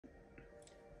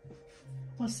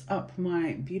What's up,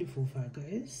 my beautiful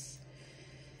Virgos?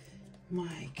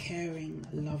 My caring,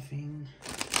 loving,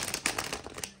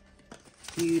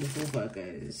 beautiful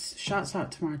Virgos. Shouts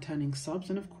out to my returning subs,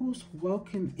 and of course,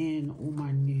 welcome in all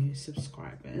my new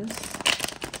subscribers.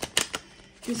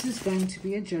 This is going to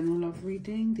be a general love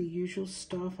reading. The usual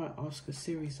stuff. I ask a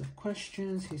series of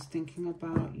questions. Who's thinking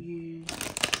about you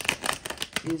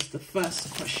is the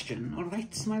first question. All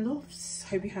right, my loves.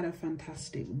 Hope you had a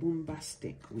fantastic,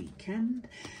 bombastic weekend,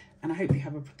 and I hope you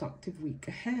have a productive week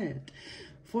ahead.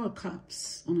 4 of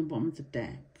Cups on the bottom of the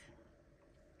deck.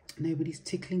 Nobody's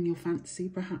tickling your fancy,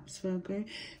 perhaps, Virgo.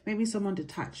 Maybe someone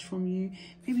detached from you.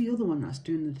 Maybe you're the one that's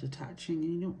doing the detaching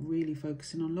and you're not really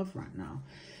focusing on love right now.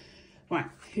 Right,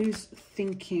 who's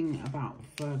thinking about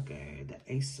Virgo? The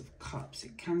Ace of Cups.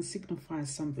 It can signify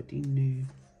somebody new,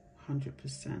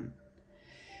 100%.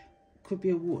 Could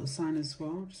be a water sign as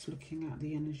well, just looking at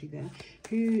the energy there.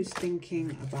 Who's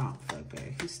thinking about Virgo?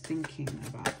 Who's thinking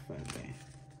about Virgo?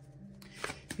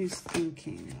 Who's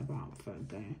thinking about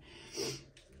Virgo?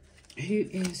 Who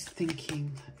is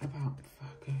thinking about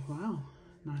Virgo? Wow,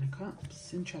 9 of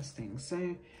Cups. Interesting.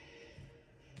 So,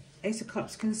 Ace of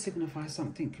Cups can signify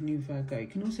something new, Virgo.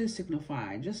 It can also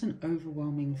signify just an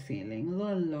overwhelming feeling. A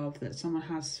lot of love that someone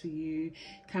has for you.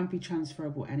 Can be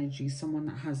transferable energy. Someone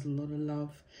that has a lot of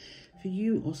love for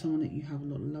you, or someone that you have a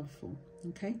lot of love for.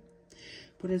 Okay?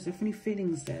 But there's definitely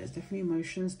feelings there. There's definitely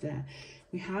emotions there.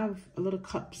 We have a lot of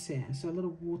cups here. So a lot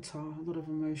of water, a lot of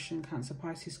emotion. Cancer,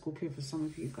 Pisces, Scorpio for some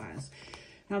of you guys.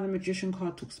 Now the Magician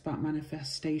card talks about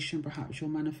manifestation. Perhaps you're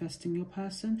manifesting your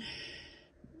person.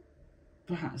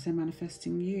 Perhaps they're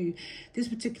manifesting you. This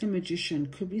particular Magician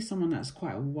could be someone that's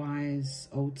quite a wise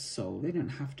old soul. They don't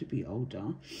have to be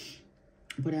older,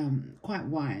 but quite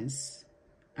wise,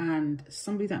 and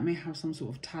somebody that may have some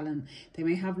sort of talent. They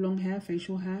may have long hair,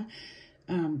 facial hair,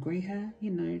 grey hair, you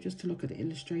know, just to look at the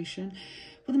illustration.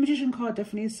 But the Magician card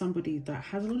definitely is somebody that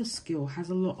has a lot of skill, has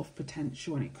a lot of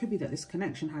potential, and it could be that this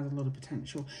connection has a lot of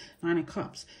potential. 9 of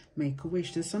Cups, make a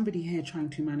wish. There's somebody here trying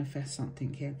to manifest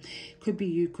something here. Could be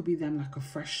you, could be them, like a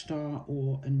fresh start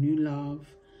or a new love.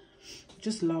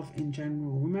 Just love in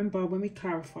general. Remember, when we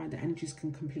clarify, the energies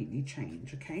can completely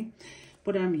change, okay?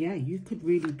 But yeah, you could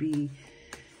really be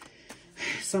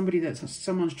somebody that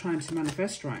someone's trying to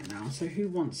manifest right now. So who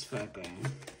wants Virgo?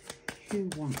 Who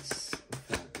wants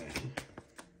Virgo?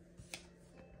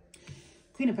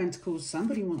 Queen of Pentacles,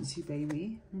 somebody wants you,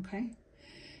 baby. Okay.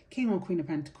 King or Queen of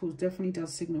Pentacles definitely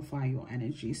does signify your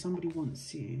energy. Somebody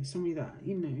wants you. Somebody that,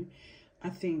 you know, I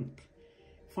think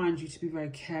finds you to be very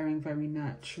caring, very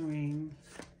nurturing.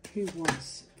 Who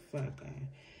wants Virgo?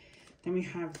 Then we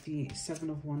have the 7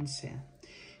 of Wands here.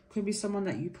 Could be someone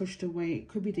that you pushed away. It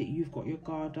could be that you've got your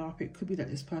guard up. It could be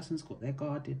that this person's got their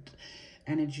guarded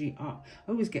energy up.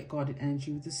 I always get guarded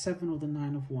energy with the 7 or the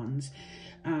 9 of Wands.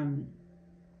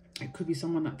 It could be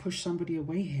someone that pushed somebody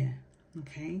away here.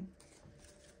 Okay.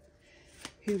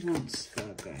 Who wants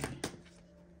Virgo?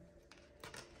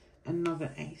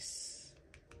 Another Ace.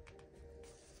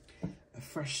 A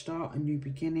fresh start, a new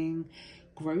beginning,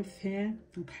 growth here.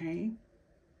 Okay.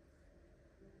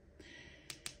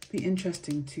 Be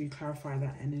interesting to clarify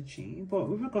that energy. But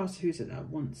with regards to who's it that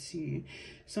wants you,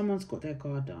 someone's got their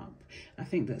guard up. I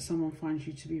think that someone finds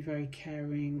you to be very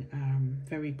caring,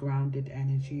 very grounded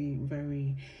energy,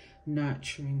 very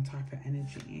nurturing type of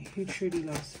energy. Who truly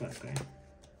loves Virgo?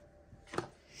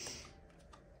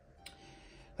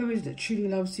 Who is it that truly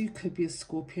loves you? Could be a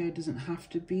Scorpio, doesn't have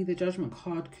to be. The Judgment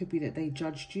card could be that they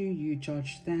judged you, you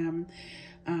judged them.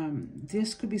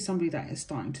 This could be somebody that is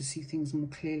starting to see things more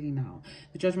clearly now.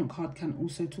 The Judgment card can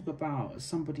also talk about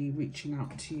somebody reaching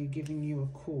out to you, giving you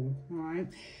a call. All right.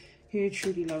 Who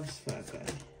truly loves Virgo?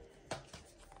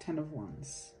 10 of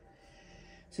Wands.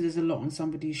 So there's a lot on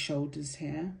somebody's shoulders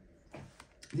here.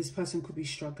 This person could be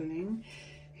struggling.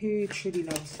 Who truly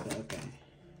loves Virgo?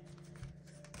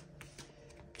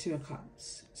 2 of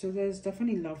Cups. So there's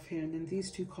definitely love here, and then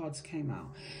these 2 cards came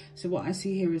out. So what I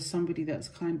see here is somebody that's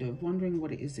kind of wondering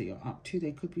what it is that you're up to.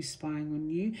 They could be spying on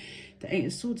you. The 8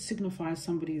 of Swords signifies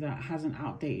somebody that has an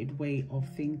outdated way of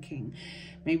thinking.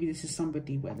 Maybe this is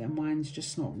somebody where their mind's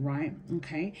just not right,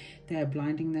 okay? They're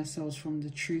blinding themselves from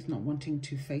the truth, not wanting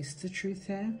to face the truth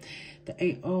here. The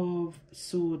 8 of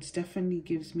Swords definitely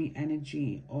gives me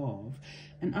energy of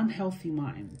an unhealthy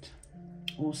mind,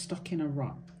 or stuck in a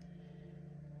rut.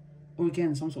 Or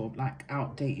again, some sort of like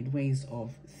outdated ways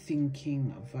of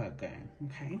thinking, Virgo,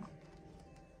 okay?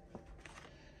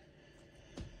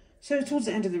 So towards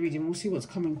the end of the reading, we'll see what's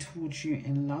coming towards you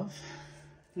in love.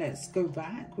 Let's go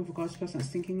back with regards to the person that's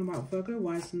thinking about Virgo.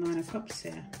 Why is the 9 of Cups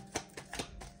here?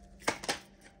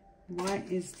 Why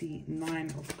is the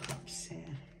Nine of Cups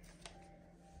here?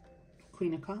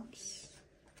 Queen of Cups.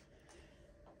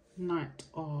 Knight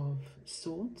of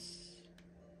Swords.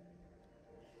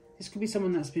 This could be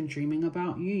someone that's been dreaming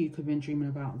about you. You could have been dreaming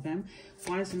about them.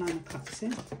 Why is the Nine of Cups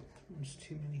here? There's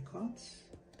too many cards.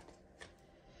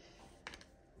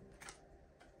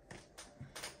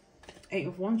 Eight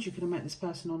of Wands. You could have met this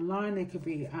person online. They could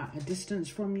be at a distance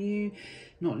from you,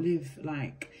 not live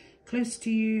like close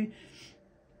to you.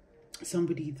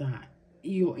 Somebody that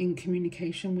you're in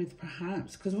communication with,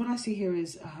 perhaps. Because what I see here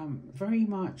is very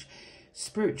much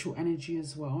spiritual energy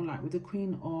as well. Like with the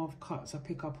Queen of Cups, I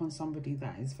pick up on somebody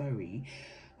that is very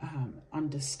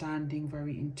understanding,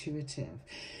 very intuitive.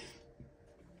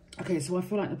 Okay, so I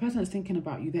feel like the person that's thinking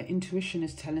about you, their intuition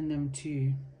is telling them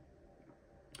to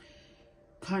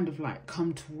kind of like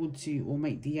come towards you or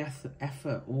make the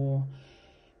effort, or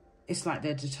it's like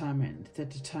they're determined. They're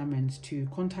determined to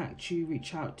contact you,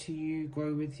 reach out to you,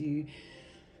 grow with you.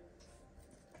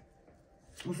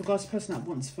 With regards to the person that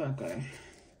wants Virgo,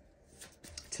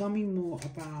 tell me more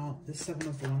about the Seven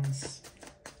of Wands.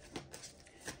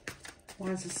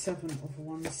 Why is the Seven of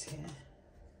Wands here?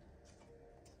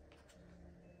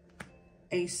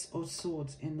 Ace of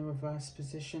Swords in the reverse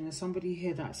position. There's somebody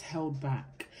here that's held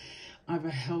back. Either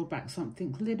held back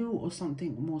something little or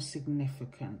something more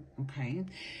significant, okay?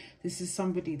 This is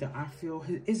somebody that I feel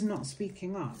is not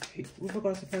speaking up. With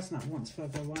regards to the person that wants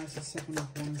Virgo, why is the Seven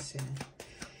of Wands here?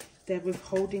 They're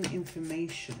withholding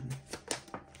information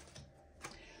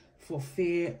for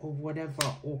fear of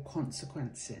whatever or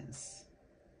consequences.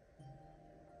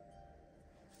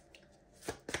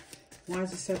 Why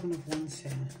is the Seven of Wands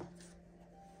here?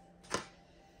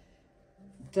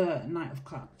 The Knight of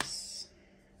Cups.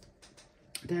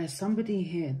 There's somebody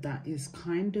here that is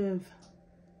kind of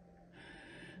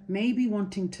maybe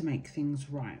wanting to make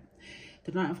things right.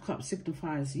 The Knight of Cups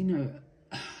signifies, you know,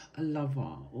 a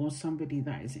lover or somebody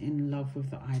that is in love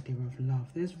with the idea of love.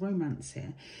 There's romance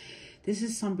here. This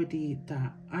is somebody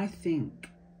that I think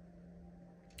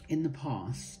in the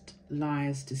past,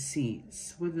 lies,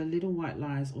 deceits, whether little white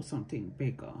lies or something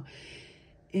bigger,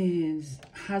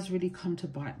 has really come to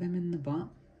bite them in the butt.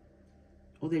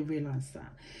 Or they realize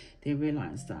that. They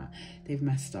realize that they've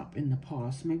messed up in the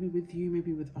past. Maybe with you,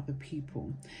 maybe with other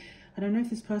people. I don't know if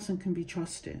this person can be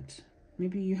trusted.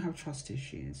 Maybe you have trust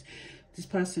issues. This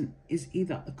person is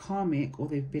either a karmic or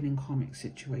they've been in karmic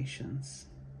situations.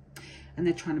 And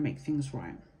they're trying to make things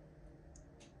right.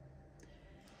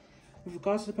 With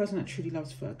regards to the person that truly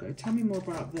loves Virgo, tell me more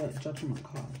about the Judgment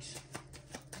card.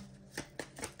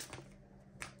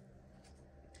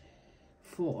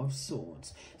 Four of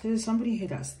Swords. There's somebody here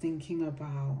that's thinking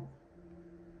about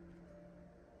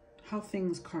how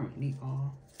things currently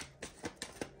are.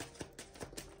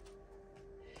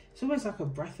 It's almost like a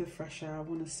breath of fresh air, I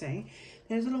want to say.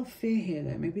 There's a lot of fear here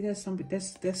though. Maybe there's somebody,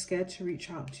 they're scared to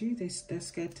reach out to you. They're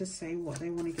scared to say what they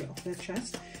want to get off their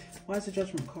chest. Why is the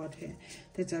Judgment card here?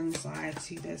 There's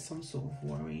anxiety, there's some sort of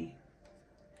worry.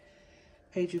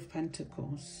 Page of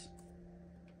Pentacles.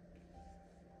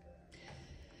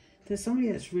 There's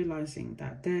somebody that's realizing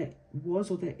that there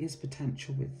was or there is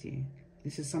potential with you.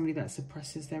 This is somebody that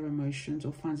suppresses their emotions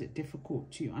or finds it difficult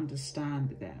to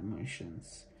understand their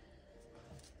emotions.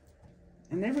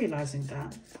 And they're realizing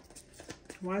that.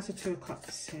 Why is the Two of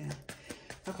Cups here?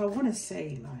 Like, I want to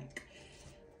say, like,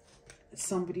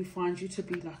 somebody finds you to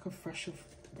be like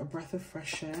a breath of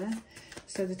fresh air.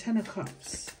 So the Ten of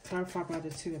Cups, clarified by the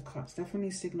Two of Cups,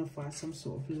 definitely signifies some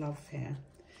sort of love here.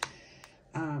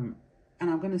 And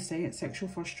I'm going to say it's sexual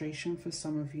frustration for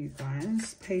some of you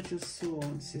guys. Page of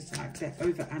Swords is like they're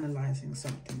over-analysing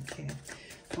something here.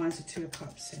 Why is the Two of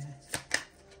Cups here?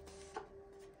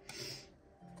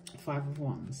 Five of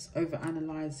Wands.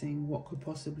 Over-analysing what could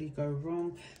possibly go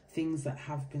wrong. Things that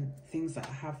have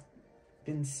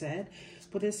been said.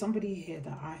 But there's somebody here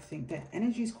that I think their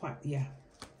energy is quite, yeah.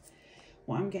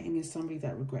 What I'm getting is somebody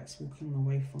that regrets walking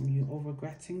away from you or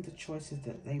regretting the choices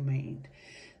that they made.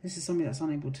 This is somebody that's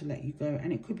unable to let you go,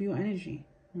 and it could be your energy,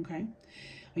 okay?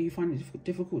 Are you finding it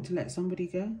difficult to let somebody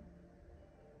go?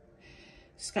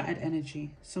 Scattered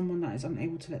energy, someone that is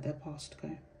unable to let their past go.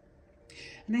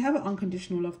 And they have an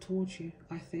unconditional love towards you,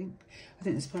 I think. I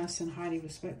think this person highly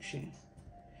respects you.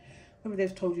 Whether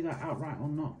they've told you that outright or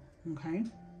not, okay?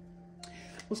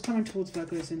 What's coming towards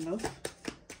Virgos in love?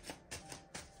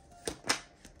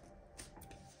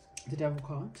 The Devil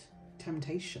card.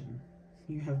 Temptation.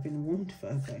 You have been warned,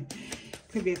 Virgo.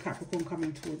 Could be a Capricorn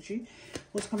coming towards you.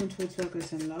 What's coming towards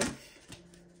Virgos in love?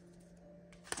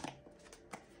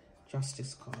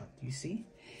 Justice card, you see?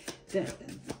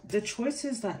 the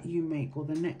choices that you make, or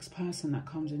the next person that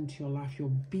comes into your life, you're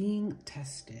being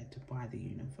tested by the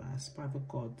universe, by the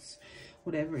gods,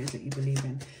 whatever it is that you believe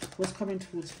in. What's coming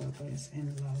towards Virgos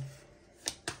in love?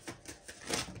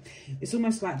 It's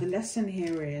almost like the lesson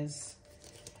here is,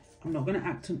 I'm not going to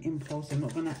act on impulse. I'm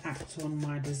not going to act on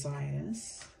my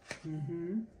desires.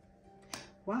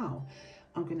 Wow.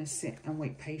 I'm going to sit and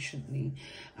wait patiently.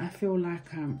 I feel like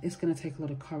it's going to take a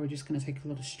lot of courage. It's going to take a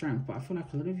lot of strength. But I feel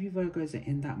like a lot of you Virgos are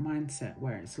in that mindset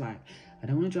where it's like, I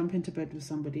don't want to jump into bed with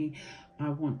somebody. I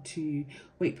want to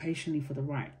wait patiently for the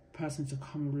right person to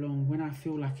come along when I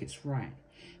feel like it's right.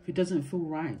 If it doesn't feel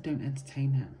right, don't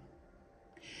entertain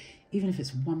it. Even if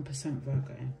it's 1%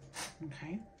 Virgo.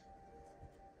 Okay?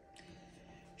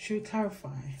 Should we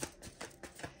clarify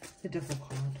the Devil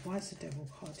card? Why is the Devil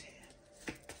card here?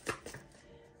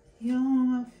 You're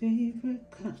my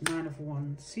favorite card. 9 of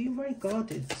Wands. So you're very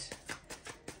guarded.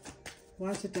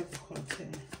 Why is the Devil card here?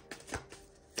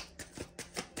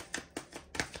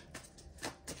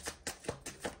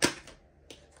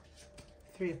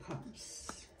 Three of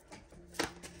Cups.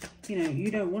 You know, you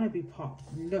don't want to be part.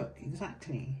 Look,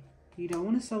 exactly. You don't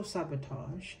want to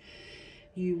self-sabotage.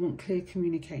 You want clear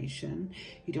communication.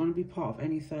 You don't want to be part of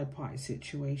any third-party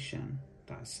situation.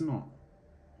 That's not,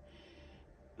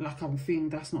 like, I'm feeling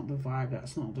that's not the vibe.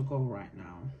 That's not the goal right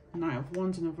now. Knight of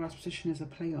Wands in a reverse position as a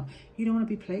player. You don't want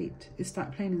to be played. It's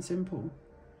that plain and simple.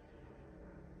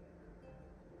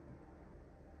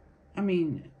 I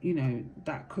mean, you know,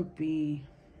 that could be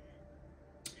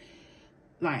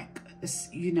like,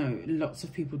 you know, lots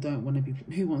of people don't want to be,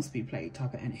 who wants to be played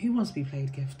type of, and who wants to be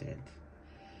played gifted.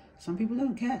 Some people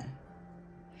don't care.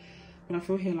 But I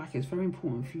feel here like it's very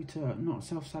important for you to not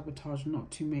self-sabotage,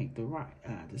 not to make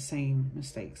the same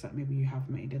mistakes that maybe you have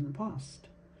made in the past.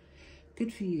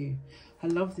 Good for you. I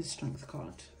love this Strength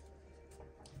card.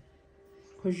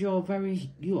 Because you're a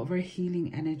very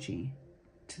healing energy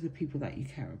to the people that you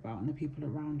care about and the people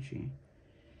around you.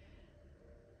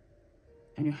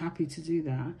 And you're happy to do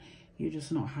that. You're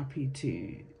just not happy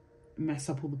to mess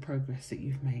up all the progress that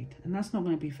you've made. And that's not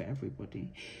going to be for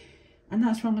everybody. And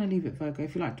that's where I'm going to leave it, Virgo.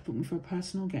 If you'd like to book me for a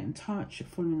personal, get in touch.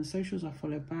 Follow me on the socials. I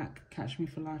follow back. Catch me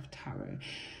for live tarot.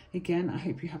 Again, I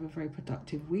hope you have a very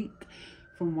productive week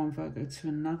from one Virgo to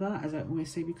another. As I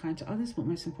always say, be kind to others, but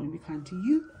most importantly, be kind to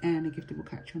you. And a gifted will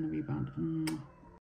catch you on the rebound.